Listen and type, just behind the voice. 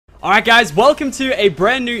Alright guys, welcome to a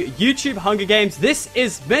brand new YouTube Hunger Games. This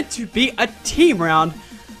is meant to be a team round,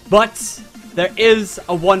 but there is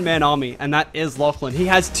a one-man army, and that is Lachlan. He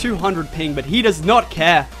has 200 ping, but he does not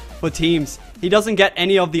care for teams. He doesn't get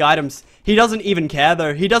any of the items. He doesn't even care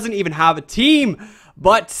though. He doesn't even have a team.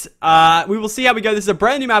 But we will see how we go. This is a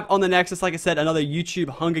brand new map on the Nexus. Like I said, another YouTube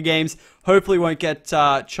Hunger Games. Hopefully won't get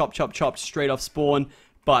chop straight off spawn.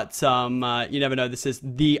 But you never know. This is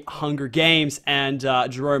the Hunger Games, and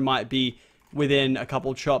Jerome might be within a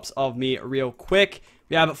couple chops of me real quick.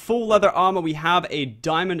 We have full leather armor. We have a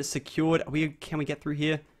diamond secured. Can we get through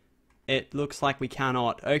here? It looks like we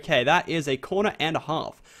cannot. Okay, that is a corner and a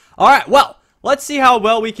half. All right, well, let's see how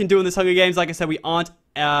well we can do in this Hunger Games. Like I said, we aren't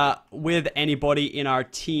with anybody in our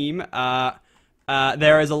team.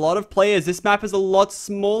 There is a lot of players. This map is a lot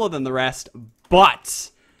smaller than the rest,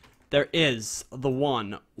 but there is the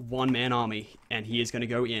one-man army, and he is going to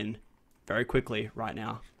go in very quickly right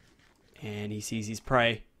now. And he sees his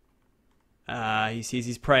prey. He sees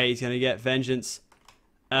his prey. He's going to get vengeance.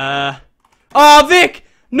 Oh, Vic!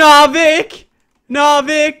 Nah, Vic! Nah,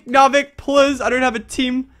 Vic! Nah, Vic, please. I don't have a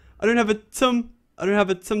team. I don't have a tum. I don't have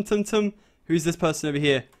a tum. Who's this person over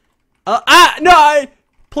here? No!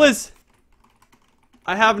 Please.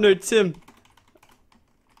 I have no Tim.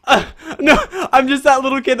 No, I'm just that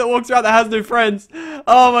little kid that walks around that has no friends.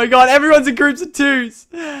 Oh my god, everyone's in groups of twos.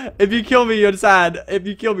 If you kill me, you're sad. If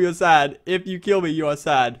you kill me, you're sad. If you kill me, you are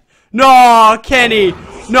sad. No, Kenny.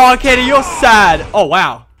 No, Kenny, you're sad. Oh,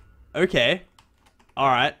 wow. Okay.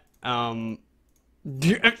 Alright.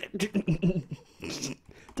 Did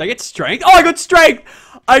I get strength? Oh, I got strength.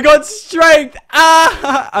 I got strength.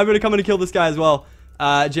 I'm gonna come in and kill this guy as well.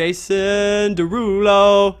 Jason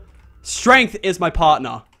Derulo. Strength is my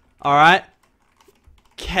partner. Alright.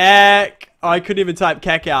 Keck. Oh, I couldn't even type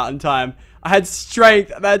Keck out in time. I had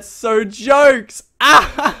strength. That's so jokes.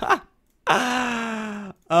 Oh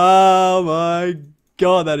my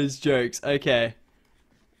god, that is jokes. Okay.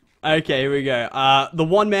 Okay, here we go. The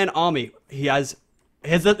one-man army. Because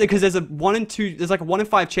there's a 1 in 2, there's like a 1 in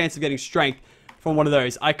 5 chance of getting strength from one of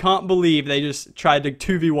those. I can't believe they just tried to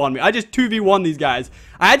 2v1 me. I just 2v1 these guys.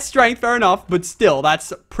 I had strength, fair enough, but still,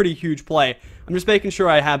 that's a pretty huge play. I'm just making sure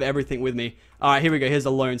I have everything with me. Alright, here we go. Here's a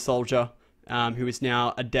lone soldier, who is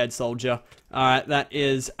now a dead soldier. Alright, that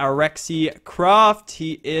is Arexi Craft.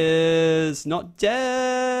 He is not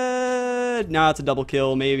dead. No, it's a double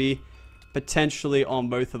kill, maybe. Potentially on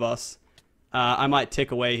both of us. I might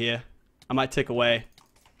tick away here. I might tick away.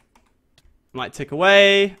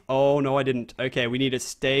 Oh, no, I didn't. Okay, we need to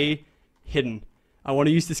stay hidden. I want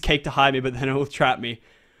to use this cake to hide me, but then it will trap me.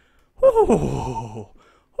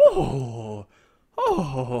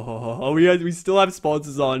 We still have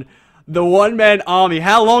sponsors on. The one-man army.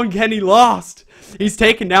 How long can he last? He's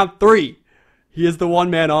taken down 3. He is the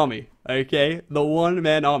one-man army. Okay, the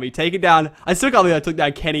one-man army. Take it down. I still can't believe I took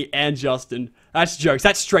down Kenny and Justin. That's jokes.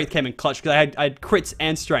 That strength came in clutch because I had crits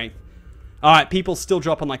and strength. Alright, people still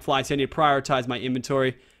dropping like flies, so I need to prioritize my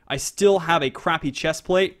inventory. I still have a crappy chest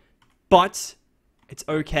plate, but it's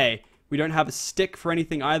okay. We don't have a stick for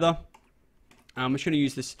anything either. I'm just going to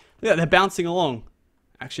use this. Yeah, they're bouncing along.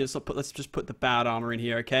 Actually, let's just put the bad armor in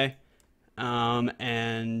here, okay?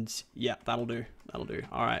 And yeah, that'll do. That'll do.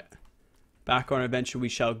 Alright. Back on adventure we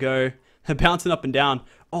shall go. They're bouncing up and down.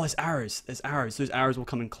 Oh, there's arrows. There's arrows. Those arrows will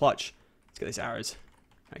come in clutch. Let's get these arrows.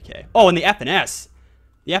 Okay. Oh, and the FNS.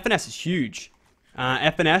 The FNS is huge.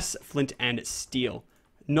 FNS, flint, and steel.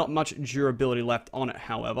 Not much durability left on it,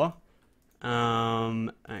 however.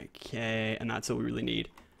 Okay, and that's all we really need.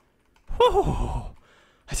 Whew.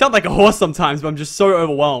 I sound like a horse sometimes, but I'm just so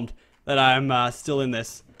overwhelmed that I'm still in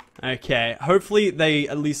this. Okay, hopefully they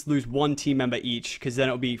at least lose 1 team member each, because then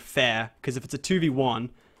it'll be fair. Because if it's a 2v1,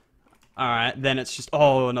 alright, then it's just,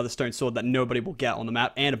 oh, another stone sword that nobody will get on the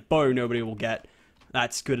map, and a bow nobody will get.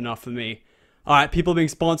 That's good enough for me. Alright, people being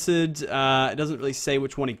sponsored. It doesn't really say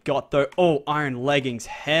which one he got, though. Oh, iron leggings.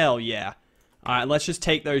 Hell yeah. Alright, let's just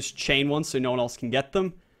take those chain ones so no one else can get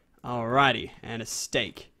them. Alrighty, and a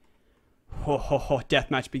steak.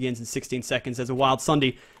 Deathmatch begins in 16 seconds. There's a wild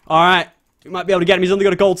Sunday. Alright, we might be able to get him. He's only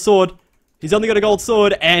got a gold sword. He's only got a gold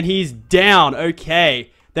sword, and he's down.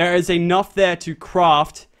 Okay, there is enough there to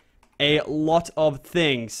craft a lot of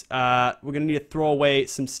things. We're going to need to throw away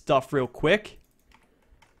some stuff real quick.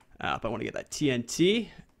 But I want to get that TNT.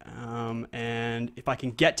 And if I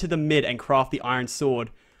can get to the mid and craft the iron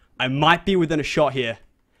sword, I might be within a shot here.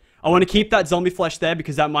 I want to keep that zombie flesh there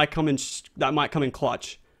because that might come in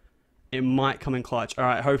clutch. It might come in clutch. All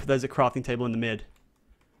right, hope there's a crafting table in the mid.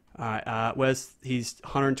 All right, he's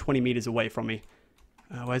 120 meters away from me.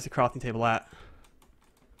 Where's the crafting table at?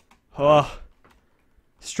 Oh,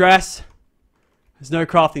 Stress. There's no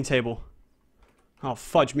crafting table. Oh,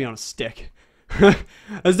 fudge me on a stick.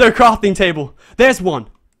 There's no crafting table. There's one.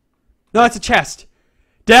 No, it's a chest.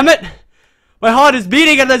 Damn it. My heart is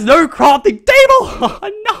beating and there's no crafting table. Oh,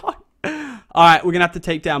 no. Alright, we're gonna have to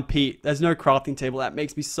take down Pete. There's no crafting table. That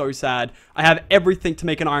makes me so sad. I have everything to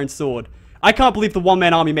make an iron sword. I can't believe the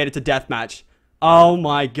one-man army made it to deathmatch. Oh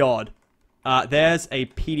my god. There's a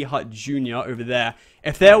Petey Hut Jr. over there.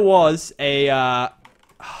 If there was a,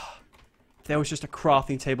 if there was just a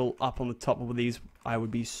crafting table up on the top of these, I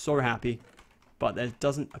would be so happy. But there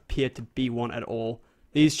doesn't appear to be one at all.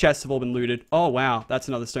 These chests have all been looted. Oh, wow. That's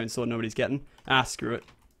another stone sword nobody's getting. Ah, screw it.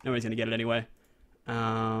 Nobody's gonna get it anyway.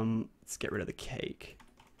 Let's get rid of the cake.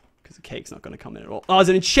 Because the cake's not gonna come in at all. Oh, there's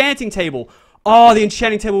an enchanting table. Oh, the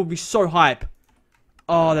enchanting table would be so hype.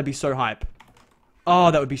 Oh, that'd be so hype.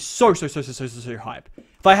 Oh, that would be so hype.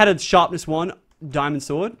 If I had a sharpness 1 diamond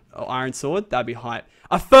sword, or iron sword, that'd be hype.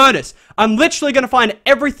 A furnace. I'm literally gonna find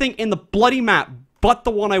everything in the bloody map but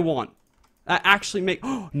the one I want. That actually make...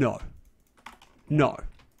 Oh, no. No.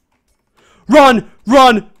 Run!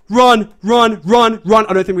 Run! Run! Run! Run! Run!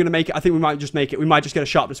 I don't think we're gonna make it. I think we might just make it. We might just get a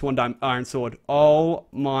sharpness 1 iron sword. Oh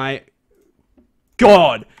my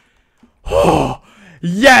god. Oh,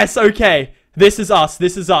 yes! Okay. This is us.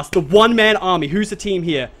 This is us. The one-man army. Who's the team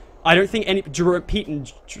here? I don't think any... Pete and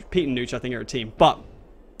Nooch, I think, are a team. But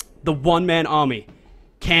the one-man army.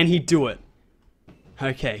 Can he do it?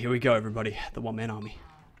 Okay, here we go, everybody. The one-man army.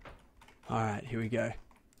 Alright, here we go.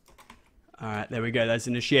 Alright, there we go. There's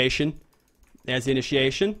initiation. There's the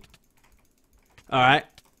initiation. Alright.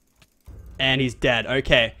 And he's dead.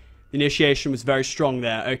 Okay. The initiation was very strong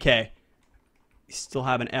there. Okay. You still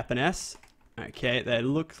have an F and S. Okay, they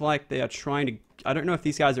look like they are trying to... I don't know if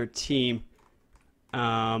these guys are a team.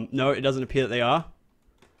 No, it doesn't appear that they are.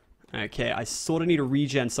 Okay, I sort of need to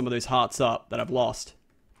regen some of those hearts up that I've lost.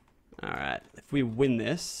 Alright, if we win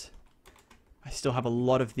this... I still have a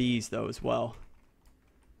lot of these, though, as well.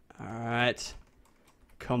 Alright.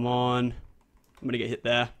 Come on. I'm gonna get hit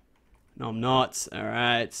there. No, I'm not.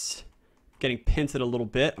 Alright. Getting pinted a little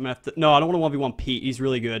bit. I'm gonna have to... No, I don't want to 1v1 Pete. He's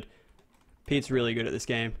really good. Pete's really good at this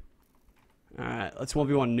game. Alright, let's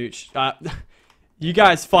 1v1 Nooch. You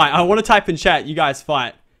guys fight. I want to type in chat. You guys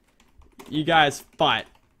fight. You guys fight.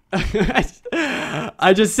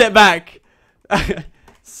 I just sit back.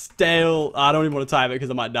 Stale. I don't even want to type it because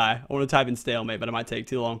I might die. I want to type in stalemate, but it might take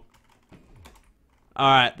too long.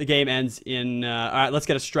 Alright, the game ends in... Alright, let's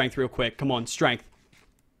get a strength real quick. Come on, strength.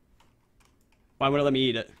 Why won't it let me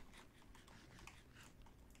eat it?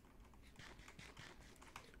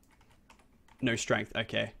 No strength.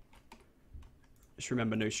 Okay. Just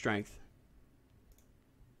remember, no strength.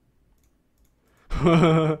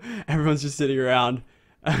 Everyone's just sitting around.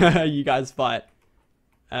 You guys fight.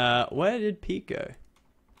 Where did Pete go?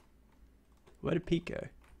 Where did Pete go?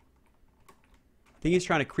 I think he's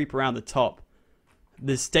trying to creep around the top.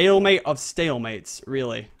 The stalemate of stalemates,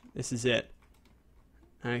 really. This is it.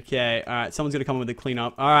 Okay, alright. Someone's gonna come in with a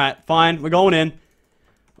cleanup. Alright, fine. We're going in.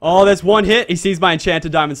 Oh, there's one hit. He sees my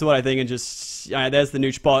enchanted diamond sword, I think, and just... Alright, there's the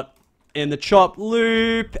Nooch bot in the chop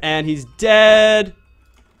loop. And he's dead.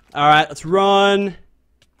 Alright, let's run.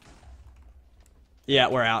 Yeah,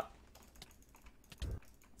 we're out.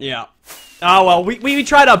 Yeah. Oh, well, we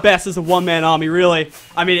tried our best as a one-man army, really.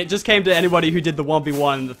 I mean, it just came to anybody who did the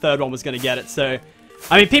 1v1, and the third one was going to get it, so...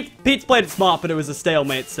 I mean, Pete's played it smart, but it was a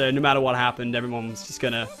stalemate, so no matter what happened, everyone was just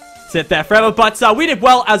going to sit there forever. But we did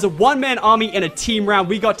well as a one-man army in a team round.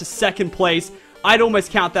 We got to second place. I'd almost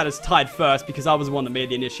count that as tied first, because I was the one that made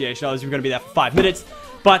the initiation. I was going to be there for 5 minutes.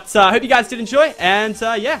 But I hope you guys did enjoy, and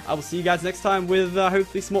yeah, I will see you guys next time with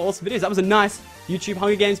hopefully some more awesome videos. That was a nice YouTube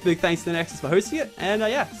Hunger Games. Big thanks to Nexus for hosting it, and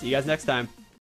yeah, see you guys next time.